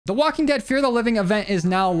The Walking Dead Fear the Living event is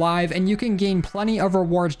now live, and you can gain plenty of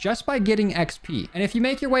rewards just by getting XP. And if you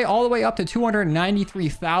make your way all the way up to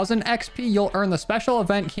 293,000 XP, you'll earn the special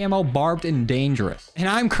event camo Barbed and Dangerous. And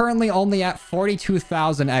I'm currently only at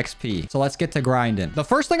 42,000 XP, so let's get to grinding. The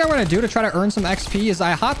first thing I'm going to do to try to earn some XP is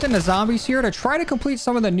I hopped into zombies here to try to complete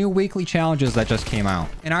some of the new weekly challenges that just came out.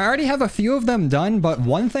 And I already have a few of them done, but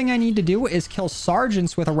one thing I need to do is kill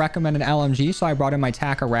sergeants with a recommended LMG, so I brought in my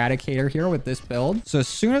TAC Eradicator here with this build. So as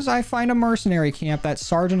soon as I find a mercenary camp, that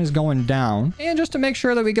sergeant is going down. And just to make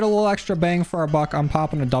sure that we get a little extra bang for our buck, I'm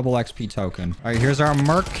popping a double XP token. All right, here's our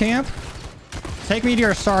merc camp. Take me to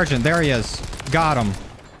your sergeant. There he is. Got him.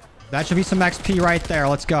 That should be some XP right there.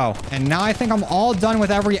 Let's go. And now I think I'm all done with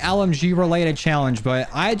every LMG related challenge, but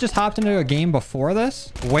I just hopped into a game before this,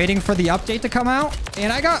 waiting for the update to come out.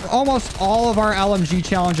 And I got almost all of our LMG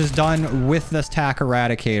challenges done with this TAC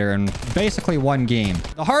Eradicator in basically one game.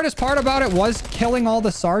 The hardest part about it was killing all the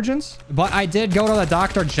sergeants, but I did go to the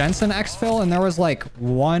Dr. Jensen exfil and there was like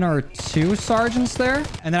 1 or 2 sergeants there.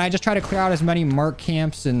 And then I just tried to clear out as many merc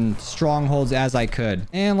camps and strongholds as I could.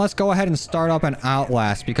 And let's go ahead and start up an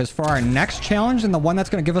Outlast, because for our next challenge, and the one that's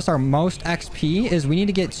going to give us our most XP, is we need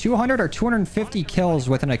to get 200 or 250 kills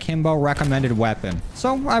with an akimbo recommended weapon.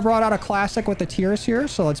 So I brought out a classic with the tiers here,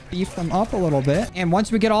 so let's beef them up a little bit. And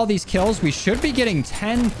once we get all these kills, we should be getting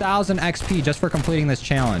 10,000 XP just for completing this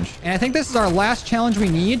challenge. And I think this is our last challenge we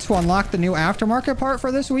need to unlock the new aftermarket part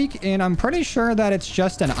for this week, and I'm pretty sure that it's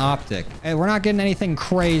just an optic. And we're not getting anything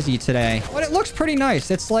crazy today, but it looks pretty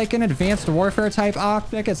nice. It's like an advanced warfare type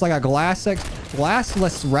optic. It's like a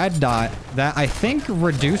glassless red dot that I think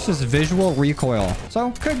reduces visual recoil.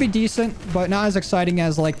 So could be decent, but not as exciting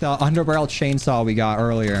as like the underbarrel chainsaw we got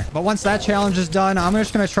earlier. But once that challenge is done, I'm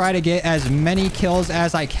just going to try to get as many kills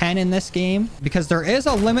as I can in this game, because there is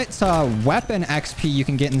a limit to weapon XP you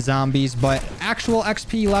can get in zombies, but actual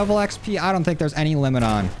XP, level XP, I don't think there's any limit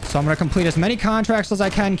on. So I'm going to complete as many contracts as I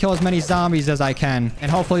can, kill as many zombies as I can,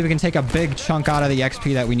 and hopefully we can take a big chunk out of the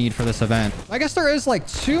XP that we need for this event. I guess there is like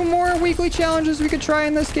 2 more weekly challenges we could try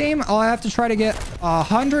in this game. I have to try to get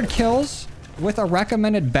 100 kills with a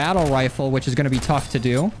recommended battle rifle, which is going to be tough to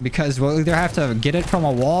do because we'll either have to get it from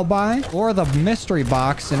a wall buy or the mystery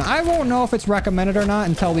box, and I won't know if it's recommended or not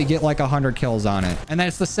until we get like 100 kills on it. And then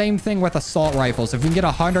it's the same thing with assault rifles. If we can get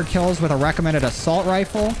 100 kills with a recommended assault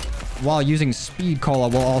rifle while using speed cola,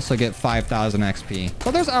 we'll also get 5,000 XP.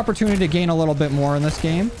 So there's opportunity to gain a little bit more in this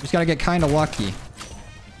game. Just got to get kind of lucky.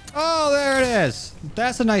 Oh, there it is.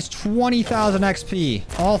 That's a nice 20,000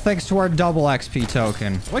 XP. All thanks to our double XP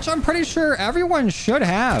token, which I'm pretty sure everyone should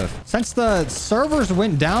have. Since the servers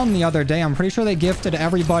went down the other day, I'm pretty sure they gifted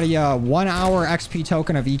everybody a 1 hour XP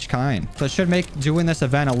token of each kind. So it should make doing this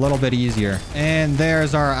event a little bit easier. And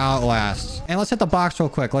there's our Outlast. And let's hit the box real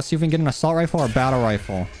quick. Let's see if we can get an assault rifle or battle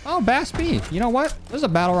rifle. Oh, Bass B. You know what? There's a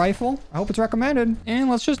battle rifle. I hope it's recommended. And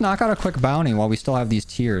let's just knock out a quick bounty while we still have these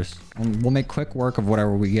tiers. And we'll make quick work of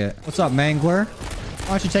whatever we get. What's up, Mangler?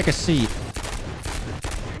 Why don't you take a seat?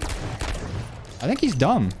 I think he's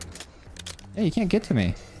dumb. Hey, you can't get to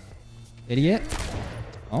me. Idiot.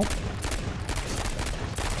 Oh.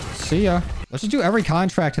 See ya. Let's just do every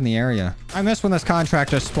contract in the area. I miss when this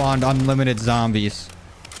contract just spawned unlimited zombies.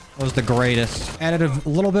 It was the greatest. Added a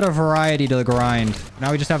little bit of variety to the grind.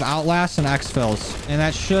 Now we just have Outlasts and exfils. And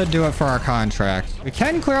that should do it for our contract. We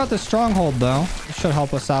can clear out the stronghold though. It should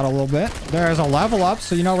help us out a little bit. There's a level up,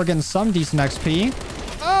 so you know we're getting some decent XP.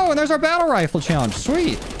 Oh, and there's our battle rifle challenge.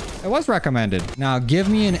 Sweet. It was recommended. Now give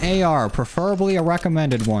me an AR, preferably a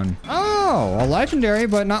recommended one. Oh, a legendary,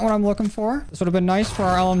 but not what I'm looking for. This would have been nice for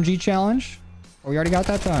our LMG challenge. Oh, we already got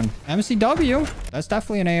that done. MCW. That's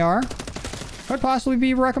definitely an AR. Could possibly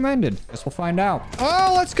be recommended. Guess we'll find out.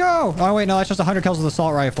 Oh, let's go. Oh, wait, no, that's just 100 kills with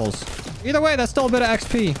assault rifles. Either way, that's still a bit of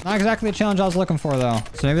XP. Not exactly the challenge I was looking for, though.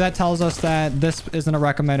 So maybe that tells us that this isn't a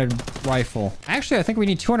recommended rifle. Actually, I think we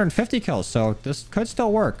need 250 kills, so this could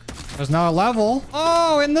still work. There's now a level.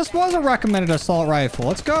 Oh, and this was a recommended assault rifle.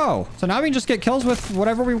 Let's go. So now we can just get kills with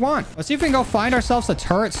whatever we want. Let's see if we can go find ourselves a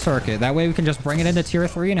turret circuit. That way we can just bring it into tier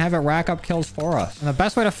 3 and have it rack up kills for us. And the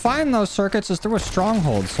best way to find those circuits is through a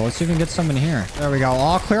stronghold. So let's see if we can get some in here. There we go.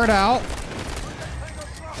 All cleared out.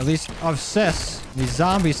 At least of sis. These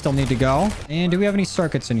zombies still need to go. And do we have any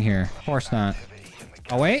circuits in here? Of course not.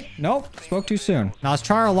 Oh, wait. Nope. Spoke too soon. Now, let's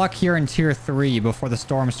try our luck here in tier 3 before the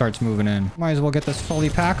storm starts moving in. Might as well get this fully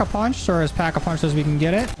pack-a-punched, or as pack-a-punched as we can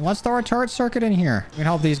get it. And let's throw a turret circuit in here. We can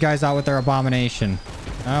help these guys out with their abomination.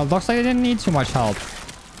 Looks like they didn't need too much help.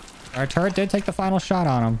 Our turret did take the final shot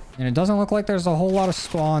on him. And it doesn't look like there's a whole lot of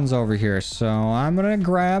spawns over here. So I'm going to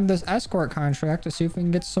grab this escort contract to see if we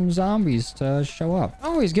can get some zombies to show up.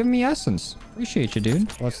 Oh, he's giving me essence. Appreciate you,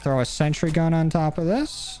 dude. Let's throw a sentry gun on top of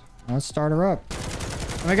this. Let's start her up.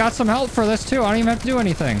 And we got some help for this too. I don't even have to do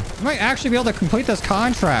anything. I might actually be able to complete this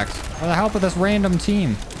contract with the help of this random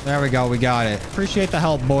team. There we go. We got it. Appreciate the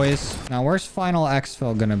help, boys. Now, where's final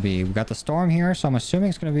exfil gonna be? We got the storm here, so I'm assuming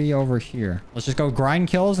it's gonna be over here. Let's just go grind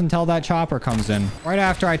kills until that chopper comes in. Right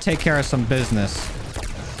after I take care of some business.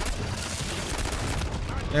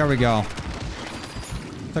 There we go.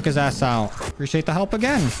 Took his ass out. Appreciate the help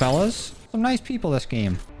again, fellas. Some nice people this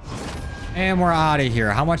game. And we're out of here.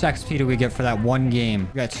 How much XP do we get for that one game?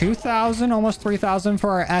 We got 2,000, almost 3,000 for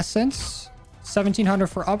our essence. 1,700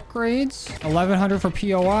 for upgrades. 1,100 for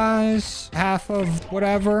POIs. Half of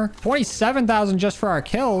whatever. 27,000 just for our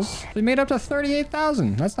kills. We made up to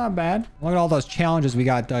 38,000. That's not bad. Look at all those challenges we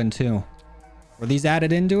got done too. Were these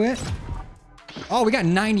added into it? Oh, we got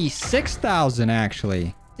 96,000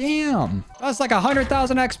 actually. Damn. That's like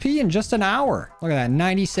 100,000 XP in just an hour. Look at that.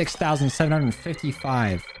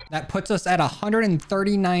 96,755. That puts us at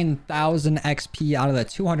 139,000 XP out of the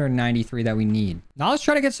 293 that we need. Now let's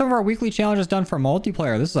try to get some of our weekly challenges done for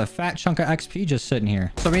multiplayer. This is a fat chunk of XP just sitting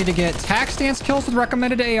here. So we need to get tac stance kills with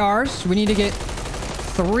recommended ARs. We need to get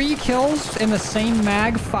 3 kills in the same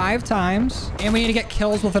mag 5 times. And we need to get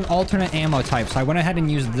kills with an alternate ammo type. So I went ahead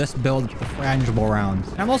and used this build with the frangible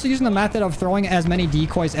rounds. And I'm also using the method of throwing as many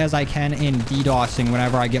decoys as I can in DDoSing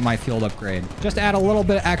whenever I get my field upgrade. Just add a little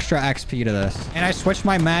bit extra XP to this. And I switched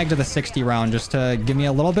my mag to the 60 round just to give me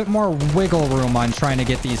a little bit more wiggle room on trying to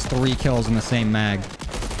get these 3 kills in the same mag.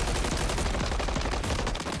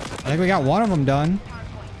 I think we got one of them done.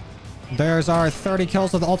 There's our 30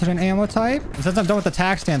 kills with alternate ammo type. And since I'm done with the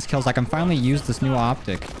tac stance kills, I can finally use this new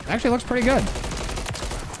optic. It actually looks pretty good.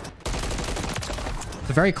 It's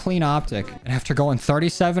a very clean optic. And after going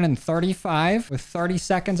 37 and 35 with 30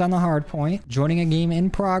 seconds on the hard point, joining a game in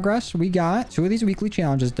progress, we got 2 of these weekly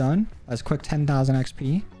challenges done. That's quick 10,000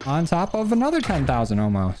 XP on top of another 10,000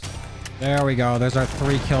 almost. There we go. There's our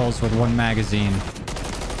 3 kills with 1 magazine.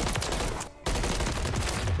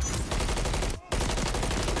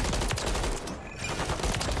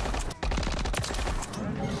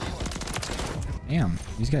 Damn,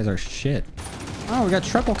 these guys are shit. Oh, we got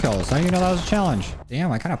triple kills. I didn't even know that was a challenge.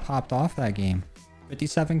 Damn, I kind of popped off that game.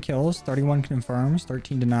 57 kills, 31 confirms,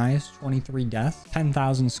 13 denies, 23 deaths,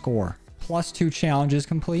 10,000 score. Plus 2 challenges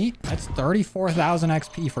complete. That's 34,000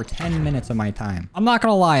 XP for 10 minutes of my time. I'm not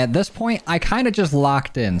gonna lie, at this point, I kind of just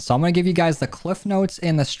locked in. So I'm gonna give you guys the cliff notes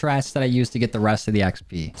and the strats that I used to get the rest of the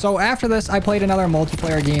XP. So after this, I played another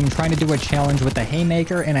multiplayer game trying to do a challenge with the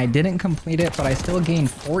Haymaker, and I didn't complete it, but I still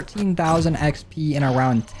gained 14,000 XP in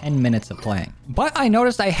around 10 minutes of playing. But I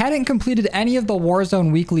noticed I hadn't completed any of the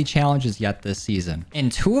Warzone weekly challenges yet this season.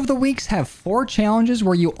 And 2 of the weeks have 4 challenges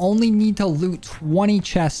where you only need to loot 20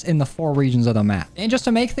 chests in the 4 regions of the map. And just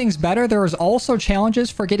to make things better, there was also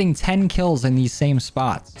challenges for getting 10 kills in these same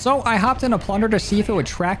spots. So I hopped in a plunder to see if it would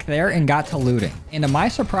track there and got to looting. And to my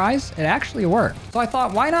surprise, it actually worked. So I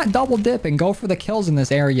thought, why not double dip and go for the kills in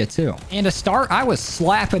this area too? And to start, I was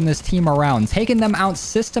slapping this team around, taking them out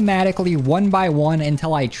systematically one by one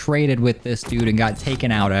until I traded with this dude and got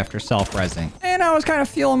taken out after self-resing. And I was kind of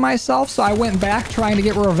feeling myself, so I went back trying to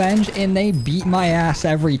get revenge, and they beat my ass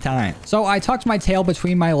every time. So I tucked my tail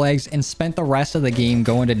between my legs and spent the rest of the game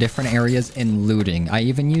going to different areas and looting. I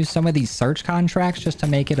even used some of these search contracts just to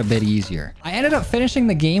make it a bit easier. I ended up finishing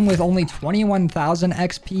the game with only 21,000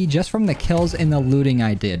 XP just from the kills and the looting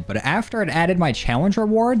I did. But after it added my challenge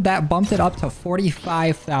reward, that bumped it up to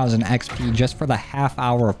 45,000 XP just for the half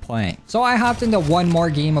hour of playing. So I hopped into one more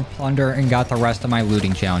game of plunder and got the rest of my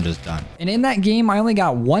looting challenges done. And in that game, I only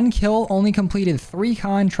got 1 kill, only completed 3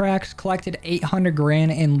 contracts, collected 800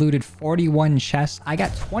 grand, and looted 41 chests. I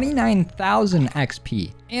got 29,000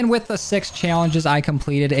 XP. And with the 6 challenges I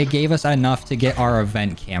completed, it gave us enough to get our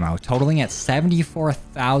event camo, totaling at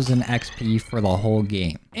 74,000 XP for the whole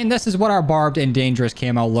game. And this is what our barbed and dangerous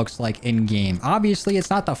camo looks like in game. Obviously, it's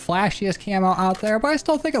not the flashiest camo out there, but I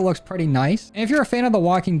still think it looks pretty nice. And if you're a fan of The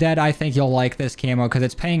Walking Dead, I think you'll like this camo because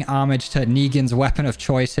it's paying homage to Negan's weapon of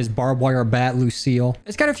choice, his barbed wire bat, Lucille.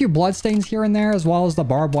 It's got a few bloodstains here and there, as well as the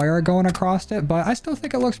barbed wire going across it, but I still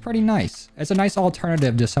think it looks pretty nice. It's a nice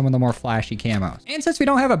alternative to some of the more flashy camos. And since we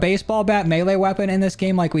don't have a baseball bat melee weapon in this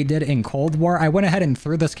game like we did in Cold War, I went ahead and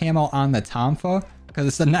threw this camo on the Tonfa. because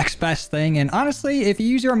it's the next best thing. And honestly, if you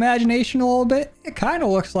use your imagination a little bit, it kind of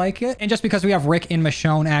looks like it. And just because we have Rick and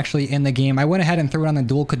Michonne actually in the game, I went ahead and threw it on the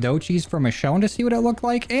dual Kadochis for Michonne to see what it looked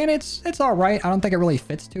like. And it's all right. I don't think it really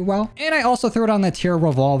fits too well. And I also threw it on the tier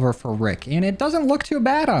revolver for Rick, and it doesn't look too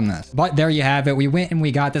bad on this. But there you have it. We went and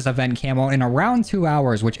we got this event camo in around 2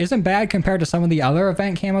 hours, which isn't bad compared to some of the other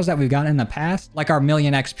event camos that we've gotten in the past, like our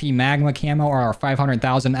million XP magma camo or our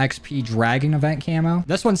 500,000 XP dragon event camo.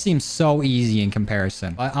 This one seems so easy in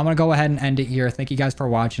comparison. But I'm gonna go ahead and end it here. Thank you guys for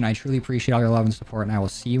watching. I truly appreciate all your love and support, and I will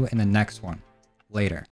see you in the next one. Later.